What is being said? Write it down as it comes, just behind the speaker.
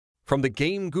From the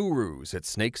game gurus at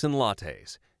Snakes and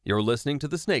Lattes, you're listening to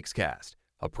the Snakes Cast,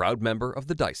 a proud member of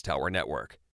the Dice Tower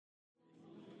Network.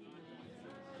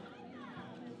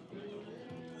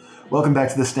 Welcome back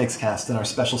to the Snakes Cast and our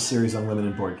special series on women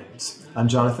in board games. I'm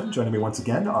Jonathan. Joining me once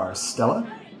again are Stella.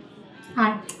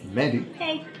 Hi. Mandy.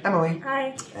 Hey. Emily.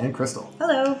 Hi. And Crystal.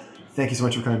 Hello. Thank you so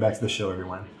much for coming back to the show,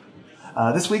 everyone.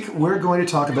 This week, we're going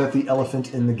to talk about the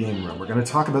elephant in the game room. We're going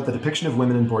to talk about the depiction of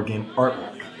women in board game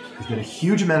artwork. There's been a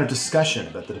huge amount of discussion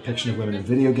about the depiction of women in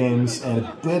video games and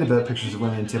a bit about pictures of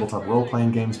women in tabletop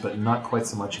role-playing games, but not quite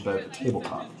so much about the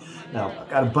tabletop. Now, I've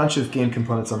got a bunch of game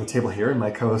components on the table here, and my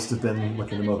co-hosts have been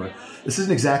looking them over. This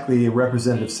isn't exactly a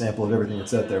representative sample of everything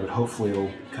that's out there, but hopefully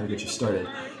it'll kind of get you started.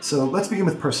 So let's begin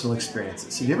with personal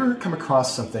experiences. Have you ever come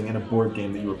across something in a board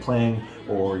game that you were playing,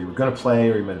 or you were going to play,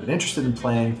 or you might have been interested in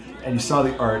playing, and you saw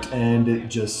the art, and it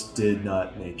just did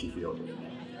not make you feel good?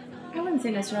 I wouldn't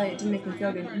say necessarily it didn't make me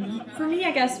feel good. For me,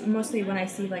 I guess, mostly when I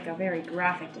see like a very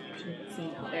graphic depiction of a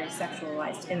female, very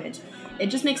sexualized image, it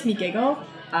just makes me giggle.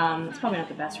 It's probably not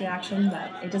the best reaction,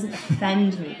 but it doesn't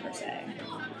offend me per se.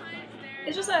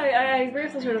 It's just, I agree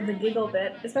with the sort of the giggle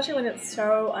bit, especially when it's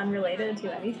so unrelated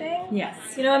to anything. Yes.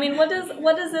 You know, I mean, what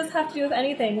does this have to do with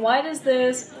anything? Why does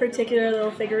this particular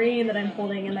little figurine that I'm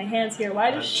holding in my hands here,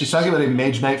 why does She's talking about a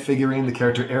Mage Knight figurine, the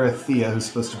character Arathea, who's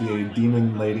supposed to be a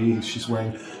demon lady. She's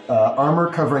wearing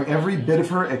armor covering every bit of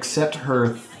her except her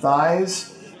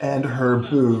thighs and her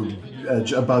boob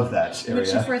above that area.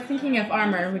 Which, if we're thinking of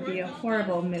armor, would be a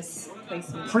horrible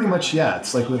misplacement. Pretty much, yeah.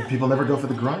 It's like when people never go for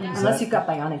the groin. Unless you've got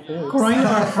bionic boobs. Groins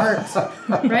are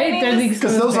hurt, right?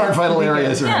 Because those aren't vital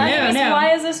areas. Yeah,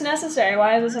 why is this necessary?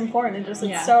 Why is this important?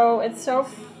 It's so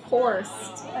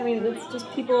forced. I mean, it's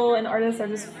just people and artists are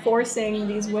just forcing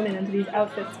these women into these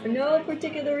outfits for no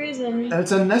particular reason. And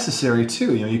it's unnecessary,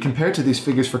 too. You know, you compare it to these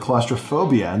figures for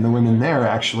claustrophobia, and the women there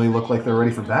actually look like they're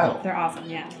ready for battle. They're awesome,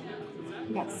 yeah.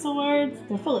 They got swords,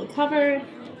 they're fully covered.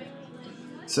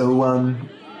 So,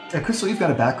 Crystal, you've got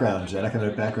a background, an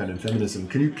academic background in feminism.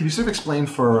 Can you sort of explain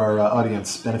for our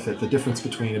audience benefit the difference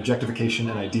between objectification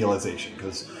and idealization?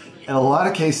 Because in a lot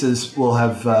of cases, we'll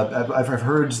have I've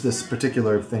heard this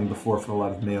particular thing before from a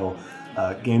lot of male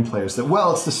game players that,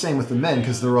 well, it's the same with the men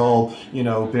because they're all, you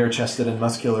know, bare-chested and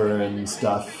muscular and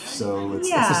stuff. So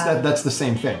that's the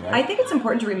same thing, right? I think it's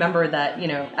important to remember that, you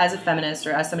know, as a feminist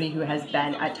or as somebody who has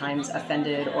been at times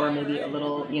offended or maybe a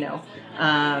little, you know,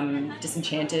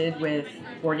 disenchanted with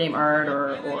board game art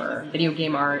or video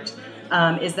game art,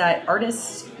 is that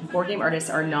board game artists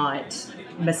are not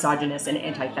misogynist and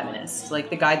anti-feminist.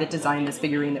 Like the guy that designed this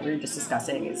figurine that we were just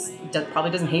discussing probably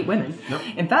doesn't hate women. Nope.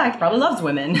 In fact, probably loves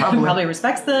women. Probably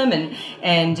respects them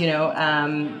and you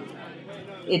know,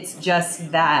 it's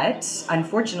just that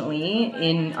unfortunately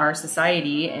in our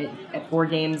society,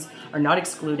 board games are not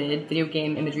excluded. Video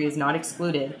game imagery is not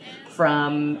excluded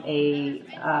from the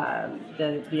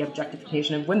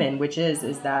objectification of women, which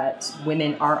is that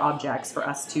women are objects for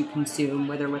us to consume,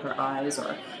 whether with our eyes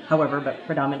or however, but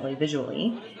predominantly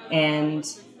visually. And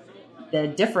the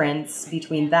difference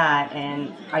between that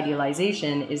and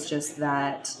idealization is just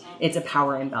that it's a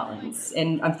power imbalance.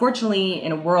 And unfortunately,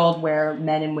 in a world where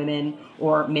men and women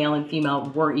or male and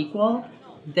female were equal,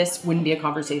 this wouldn't be a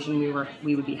conversation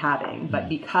we would be having. But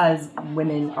because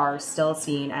women are still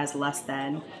seen as less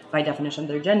than, by definition of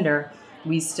their gender,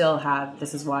 we still have,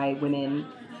 this is why women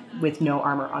with no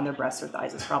armor on their breasts or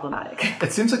thighs is problematic.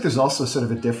 It seems like there's also sort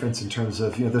of a difference in terms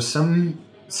of, you know, there's some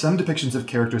depictions of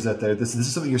characters out there, this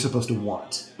is something you're supposed to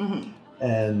want. Mm-hmm.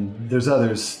 And there's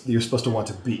others that you're supposed to want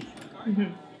to be.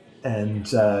 Mm-hmm. And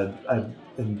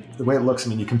the way it looks, I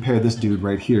mean, you compare this dude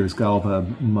right here, who's got all the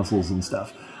muscles and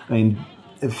stuff. I mean,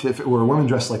 if it were a woman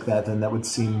dressed like that, then that would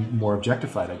seem more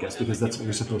objectified, I guess, because that's what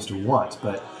you're supposed to want.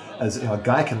 But as you know, a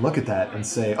guy can look at that and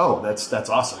say, "Oh, that's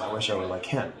awesome. I wish I were like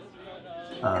him."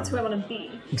 That's who I want to be.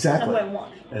 Exactly. That's what I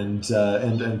want.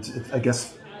 And I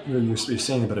guess you're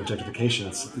saying about objectification.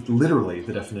 It's literally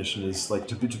the definition is like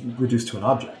to reduce to an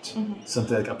object,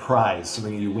 something like a prize,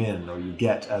 something you win or you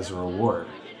get as a reward.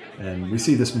 And we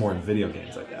see this more in video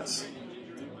games, I guess.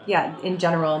 Yeah, in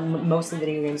general, most of the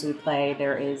video games we play,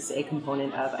 there is a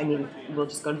component of, I mean, we'll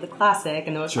just go to the classic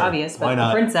and the most obvious, but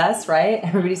the princess, right?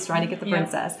 Everybody's trying to get the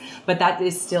princess. But that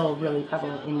is still really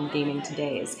prevalent in gaming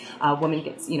today's. Woman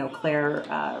gets, you know, Claire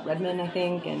Redmond, I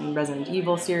think, in Resident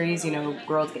Evil series, you know,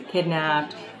 girls get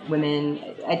kidnapped. Women,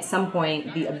 at some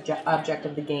point, the object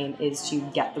of the game is to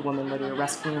get the woman, whether you're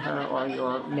rescuing her or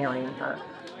you're marrying her.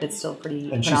 It's still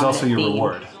pretty. And she's also your theme.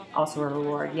 reward. also a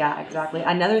reward. Yeah, exactly.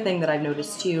 Another thing that I've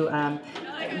noticed too,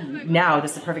 now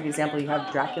this is a perfect example. You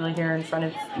have Dracula here in front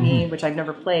of me, which I've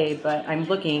never played, but I'm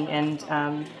looking, and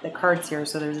the cards here.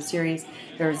 So there's a series.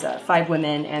 There's 5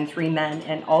 women and 3 men,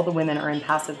 and all the women are in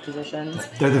passive positions.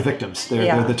 They're the victims.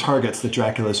 They're the targets that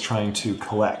Dracula is trying to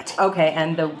collect. Okay,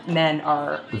 and the men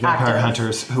are the vampire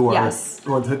hunters who are. Yes.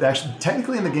 Well, actually,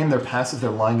 technically in the game they're passive. They're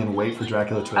lying in wait for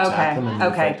Dracula to attack them. And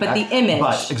But the image.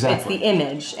 But exactly. It's the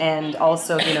image, and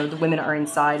also the women are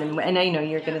inside, and I know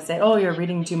you're going to say, oh, you're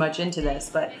reading too much into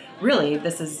this, but really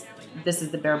this is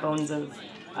the bare bones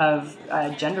of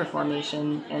gender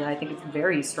formation, and I think it's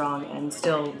very strong and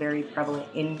still very prevalent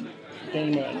in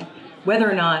gaming, whether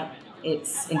or not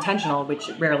it's intentional, which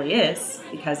it rarely is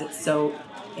because it's so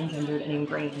engendered and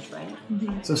ingrained, right?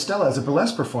 Mm-hmm. So Stella, as a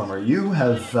burlesque performer, you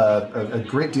have a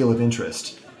great deal of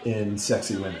interest in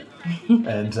sexy women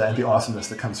and the awesomeness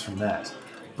that comes from that.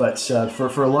 But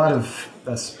for a lot of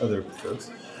us other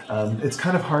folks, it's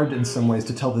kind of hard in some ways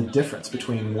to tell the difference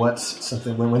between when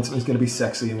something's going to be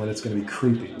sexy and when it's going to be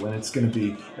creepy, when it's going to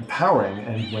be empowering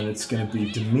and when it's going to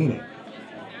be demeaning.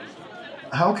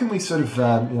 How can we sort of,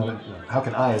 how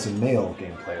can I, as a male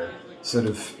game player, sort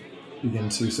of begin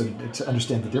to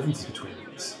understand the differences between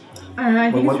these?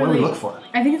 What do we look for?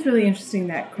 I think it's really interesting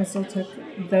that Crystal took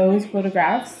those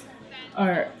photographs,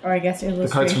 or I guess illustrations.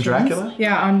 The cards from Dracula?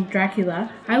 Yeah, on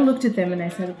Dracula. I looked at them and I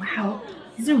said, wow,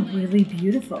 these are really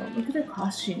beautiful. Look at their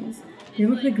costumes. They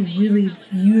look like really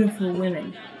beautiful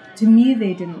women. To me,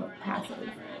 they didn't look passive.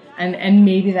 And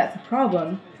maybe that's a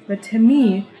problem. But to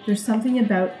me, there's something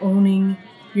about owning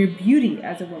your beauty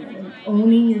as a woman and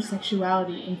owning your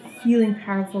sexuality and feeling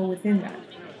powerful within that.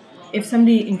 If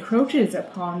somebody encroaches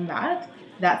upon that,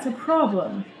 that's a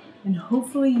problem. And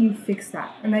hopefully you fix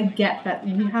that. And I get that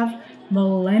we have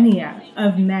millennia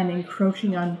of men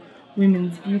encroaching on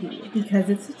women's beauty because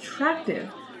it's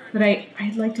attractive. But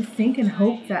I'd like to think and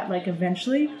hope that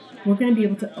eventually we're going to be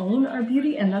able to own our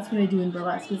beauty. And that's what I do in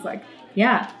burlesque is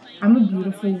yeah, I'm a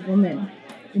beautiful woman.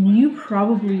 And you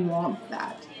probably want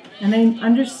that. And I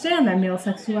understand that male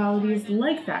sexuality is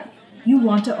like that. You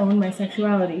want to own my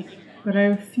sexuality, but I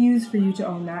refuse for you to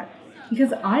own that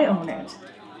because I own it.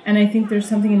 And I think there's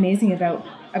something amazing about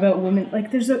women.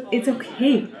 It's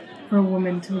okay for a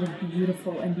woman to look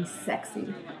beautiful and be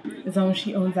sexy as long as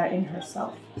she owns that in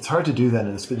herself. It's hard to do that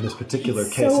in this particular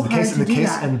case. So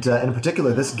And in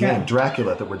particular, this game,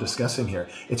 Dracula, that we're discussing here,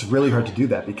 it's really hard to do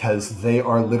that because they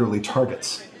are literally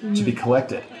targets to be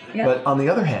collected. Yeah. But on the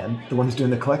other hand, the one who's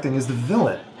doing the collecting is the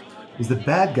villain. He's the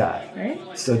bad guy.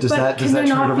 Right? So does that turn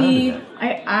it around again?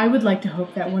 I would like to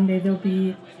hope that one day there'll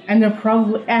be, and there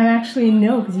probably, and actually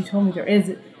no, because you told me there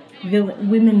is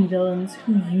women villains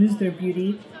who use their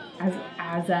beauty as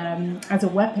a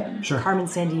weapon. Sure. Carmen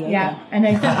Sandiego. Yeah, and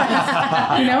I think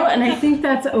that's, and I think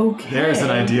that's okay. There's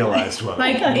an idealized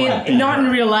woman. Not in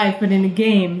real life, but in a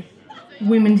game,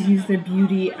 women use their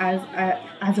beauty as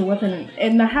a weapon,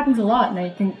 and that happens a lot. And I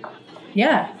think,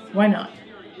 yeah, why not?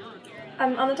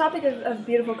 On the topic of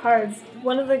beautiful cards,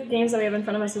 one of the games that we have in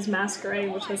front of us is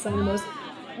Masquerade, which has some of the most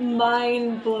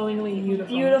mind-blowingly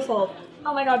beautiful.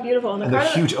 Oh my god, beautiful. And they're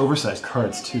huge, oversized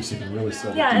cards, too, so you can really see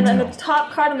the detail. And then the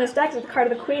top card on this deck is the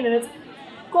card of the Queen, and it's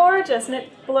gorgeous, and it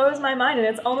blows my mind, and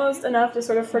it's almost enough to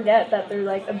sort of forget that they're,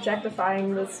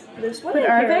 objectifying this woman. But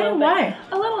are they? Why?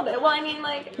 A little bit. Well, I mean,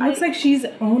 it looks like she's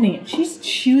owning it. She's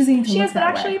choosing to look that way. She is, but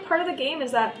actually part of the game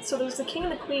is that, so there's the king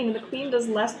and the queen, and the queen does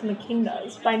less than the king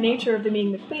does, by nature of them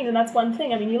being the queen, and that's one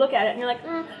thing. I mean, you look at it, and you're like,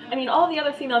 all the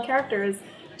other female characters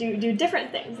do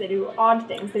different things. They do odd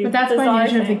things. They do bizarre things. But that's by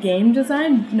nature of the game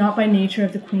design, not by nature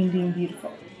of the queen being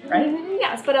beautiful, right?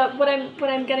 Yes, but what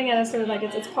I'm getting at is sort of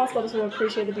it's possible to sort of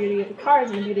appreciate the beauty of the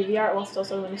cards and the beauty of the art while still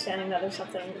sort of understanding that there's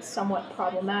something somewhat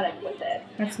problematic with it.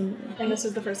 Absolutely. And this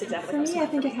is the first example. For me, I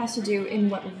think it has to do in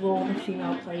what role the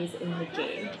female plays in the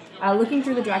game. Looking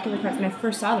through the Dracula cards, when I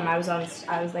first saw them, I was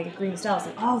agreeing with Stella. I was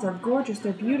like, oh, they're gorgeous,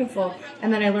 they're beautiful.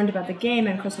 And then I learned about the game,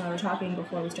 and Crystal and I were talking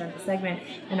before we started the segment,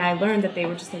 and I learned that they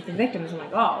were just the victims. I'm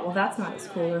like, oh, well, that's not as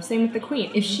cool. Or same with the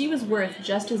queen. If she was worth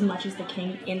just as much as the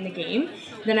king in the game,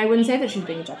 then I wouldn't say that she's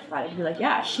being objectified. I'd be like,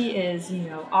 yeah, she is,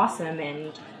 awesome,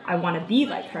 and I want to be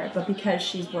like her. But because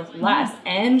she's worth less,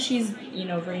 and she's,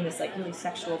 bringing this really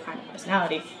sexual kind of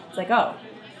personality, it's like, oh,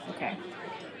 okay.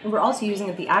 And we're also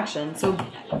using the action. So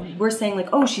we're saying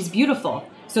oh, she's beautiful.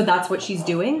 So that's what she's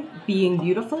doing, being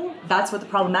beautiful. That's what the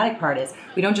problematic part is.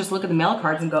 We don't just look at the male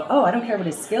cards and go, oh, I don't care what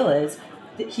his skill is.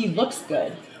 He looks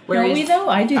good. Don't we though?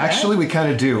 I do that. Actually, we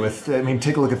kind of do.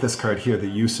 Take a look at this card here, the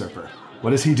Usurper.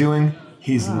 What is he doing?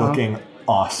 He's looking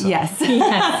awesome. Yes.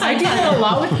 I do that a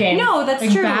lot with games. No, that's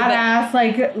like true. Badass,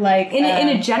 like in a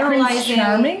Prince generalizing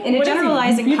Charming? in a What is he?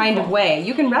 generalizing He's kind of beautiful. way.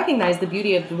 You can recognize the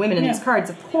beauty of the women in these cards,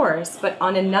 of course, but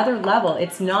on another level,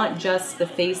 it's not just the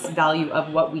face value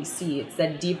of what we see. It's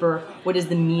that deeper. What is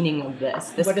the meaning of this?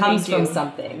 This What do comes they from do?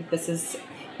 something. This is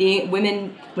the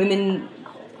women.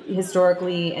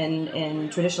 Historically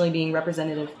and traditionally being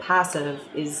representative passive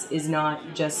is not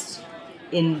just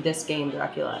in this game,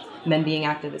 Dracula. Men being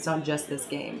active, it's not just this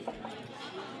game.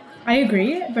 I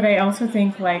agree, but I also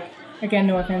think, like, again,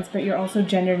 no offense, but you're also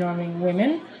gender norming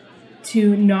women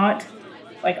to not,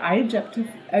 like, I objectify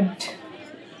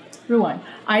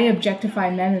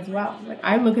men as well. Like,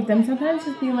 I look at them sometimes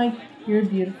as being like, you're a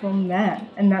beautiful man.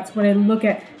 And that's what I look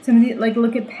at. Somebody, like,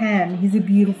 look at Pan. He's a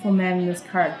beautiful man in this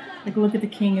card. Like, look at the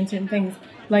king and certain things.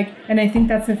 Like, and I think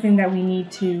that's the thing that we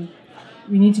need to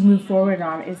move forward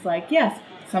on is, like, yes,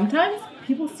 sometimes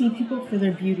people see people for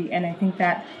their beauty. And I think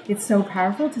that it's so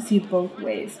powerful to see it both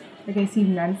ways. Like, I see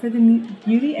men for the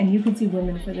beauty, and you can see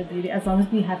women for the beauty, as long as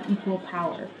we have equal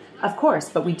power. Of course,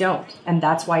 but we don't. And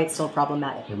that's why it's still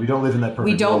problematic. Yeah, we don't live in that perfect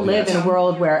We don't world live yet. in a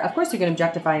world where, of course, you can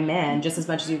objectify a man just as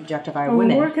much as you objectify But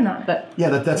women. we're working on it. But Yeah,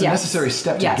 that's a Yes. necessary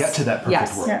step to Yes. get to that perfect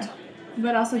Yes. world. Yeah.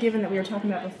 But also, given that we were talking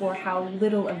about before how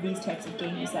little of these types of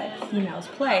games that females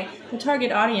play, the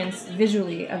target audience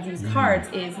visually of these cards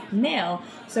is male.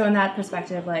 So in that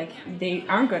perspective, like, they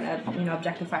aren't going to,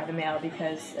 objectify the male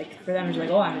because, like, for them it's like,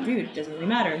 oh, I'm a dude, it doesn't really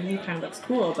matter. He kind of looks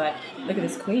cool, but look at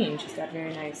this queen, she's got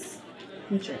very nice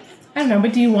features. I don't know,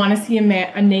 but do you want to see a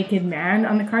naked man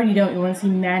on the card? You don't. You want to see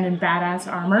men in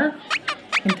badass armor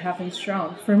and tough and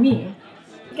strong. For me.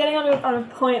 Getting on a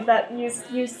point that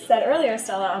you said earlier,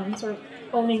 Stella, on sort of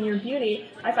owning your beauty,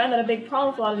 I find that a big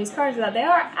problem with a lot of these cards is that they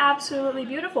are absolutely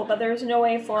beautiful, but there's no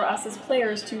way for us as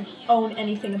players to own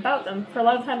anything about them. For a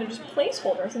lot of the time, they're just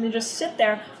placeholders, and they just sit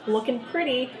there looking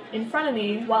pretty in front of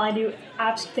me while I do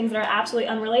things that are absolutely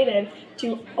unrelated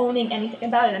to owning anything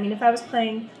about it. I mean, if I was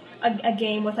playing a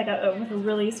game with with a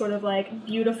really sort of like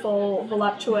beautiful,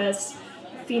 voluptuous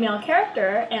female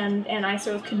character, and I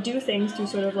sort of could do things to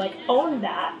sort of like own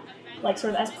that, like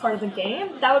sort of as part of the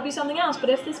game, that would be something else.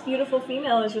 But if this beautiful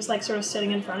female is just like sort of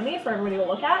sitting in front of me for everybody to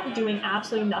look at, doing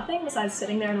absolutely nothing besides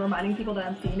sitting there and reminding people that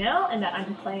I'm female and that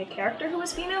I'm playing a character who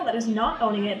is female, that is not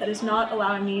owning it, that is not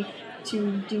allowing me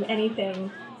to do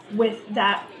anything with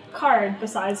that card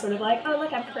besides sort of like, oh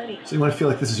look, I'm pretty. So you want to feel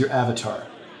like this is your avatar.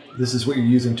 This is what you're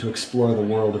using to explore the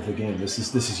world of the game. This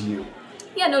is you.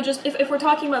 Yeah, no, just if we're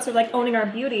talking about sort of like owning our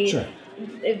beauty, Sure.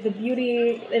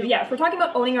 If we're talking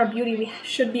about owning our beauty, we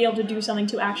should be able to do something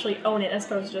to actually own it as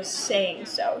opposed to just saying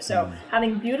so. So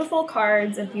having beautiful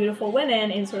cards and beautiful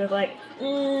women in sort of like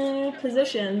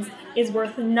positions is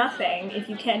worth nothing if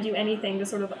you can't do anything to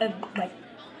sort of like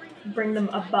bring them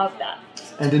above that.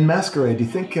 And in Masquerade, do you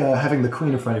think having the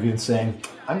queen in front of you and saying,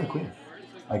 I'm the queen,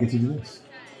 I get to do this.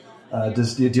 Do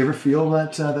you ever feel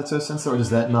that that's so sensitive, or does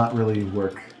that not really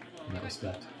work in that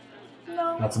respect?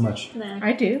 No. Not so much. Nah.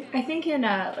 I do. I think in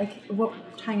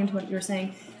tying into what you were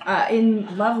saying,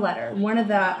 in Love Letter, one of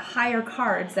the higher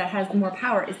cards that has more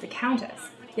power is the Countess.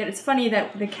 Yet it's funny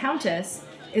that the Countess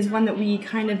is one that we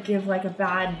kind of give like a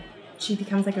bad. She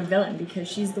becomes like a villain because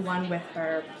she's the one with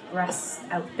her breasts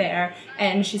out there,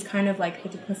 and she's kind of like the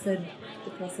duplicitous.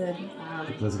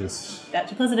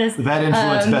 Duplicitous. The bad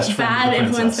influence best friend. Bad of the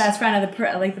influence princess. best friend of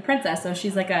the princess. So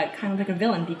she's like a kind of like a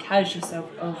villain because she's so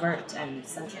overt and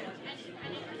sensitive.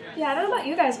 Yeah, I don't know about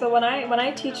you guys, but when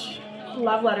I teach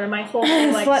Love Letter, my whole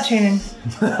thing like Slut shaming.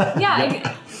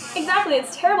 Yeah, exactly.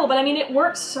 It's terrible, but I mean, it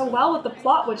works so well with the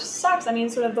plot, which sucks. I mean,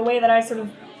 sort of the way that I sort of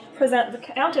present the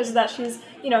Countess is that she's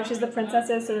the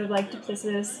princess's sort of like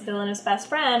duplicitous, villainous best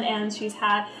friend, and she's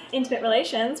had intimate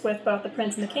relations with both the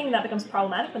prince and the king, and that becomes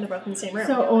problematic when they're both in the same room.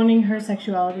 So owning her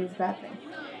sexuality is a bad thing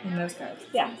in those cards.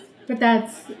 Yeah. But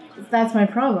that's my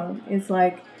problem. Is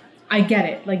like, I get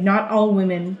it. Like, not all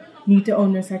women need to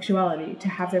own their sexuality to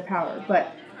have their power,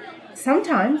 but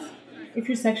sometimes if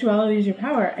your sexuality is your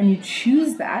power and you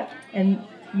choose that and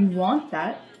you want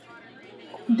that,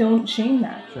 don't shame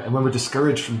that. And when we're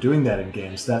discouraged from doing that in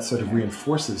games, that sort of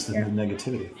reinforces the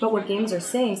negativity. But what games are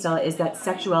saying, Stella, is that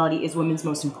sexuality is women's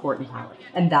most important power.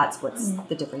 And that's what's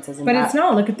the difference is in But that. it's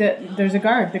not. Look at there's a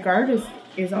guard. The guard is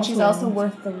And also... she's also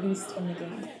worth the least in the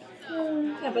game.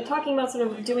 Yeah, but talking about sort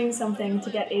of doing something to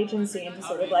get agency and to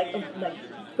sort of like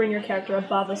bring your character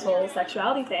above this whole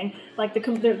sexuality thing, like the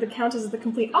Countess is the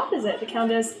complete opposite. The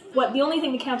Countess, the only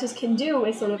thing the Countess can do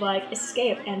is sort of like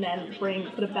escape and then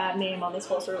put a bad name on this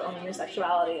whole sort of owning your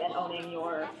sexuality and owning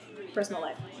your personal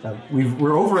life.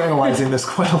 We're overanalyzing this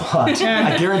quite a lot.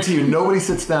 I guarantee you nobody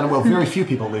sits down, well, very few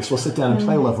people at least, will sit down and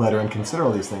play Love Letter and consider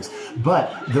all these things.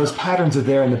 But those patterns are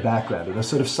there in the background, and they're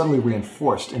sort of subtly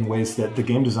reinforced in ways that the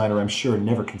game designer, I'm sure,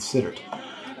 never considered.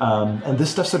 And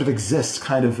this stuff sort of exists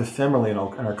kind of ephemerally in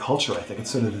our culture, I think.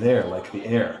 It's sort of there, like the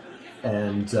air.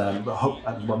 And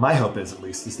what my hope is, at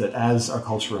least, is that as our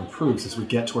culture improves, as we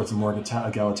get towards a more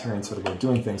egalitarian sort of way of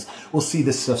doing things, we'll see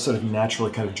this stuff sort of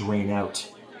naturally kind of drain out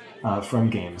from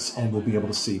games, and we'll be able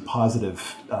to see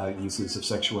positive uses of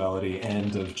sexuality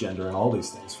and of gender and all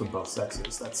these things from both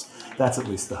sexes. That's at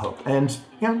least the hope. And,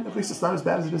 at least it's not as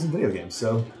bad as it is in video games,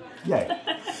 so yay.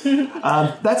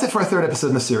 That's it for our third episode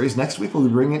in the series. Next week, we'll be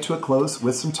bringing it to a close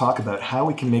with some talk about how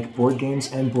we can make board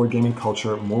games and board gaming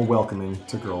culture more welcoming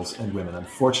to girls and women.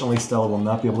 Unfortunately, Stella will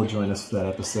not be able to join us for that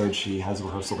episode. She has a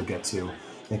rehearsal to get to.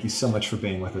 Thank you so much for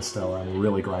being with us, Stella. I'm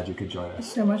really glad you could join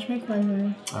us. So much my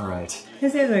pleasure. All right. Can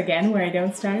I say that again where I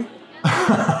don't start?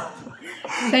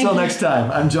 Until next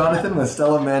time, I'm Jonathan with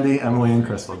Stella, Mandy, Emily, and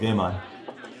Crystal. Game on.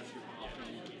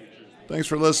 Thanks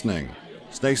for listening.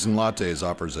 Snakes and Lattes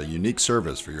offers a unique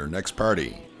service for your next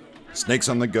party. Snakes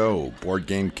on the Go Board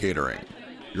Game Catering.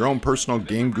 Your own personal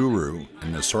game guru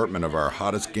and an assortment of our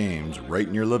hottest games right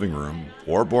in your living room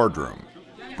or boardroom.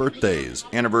 Birthdays,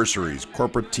 anniversaries,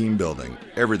 corporate team building,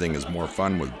 everything is more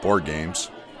fun with board games.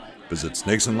 Visit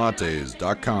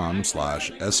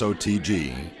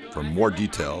snakesandlattes.com/SOTG for more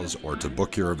details or to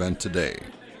book your event today.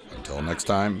 Until next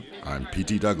time, I'm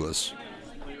P.T. Douglas.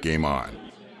 Game on.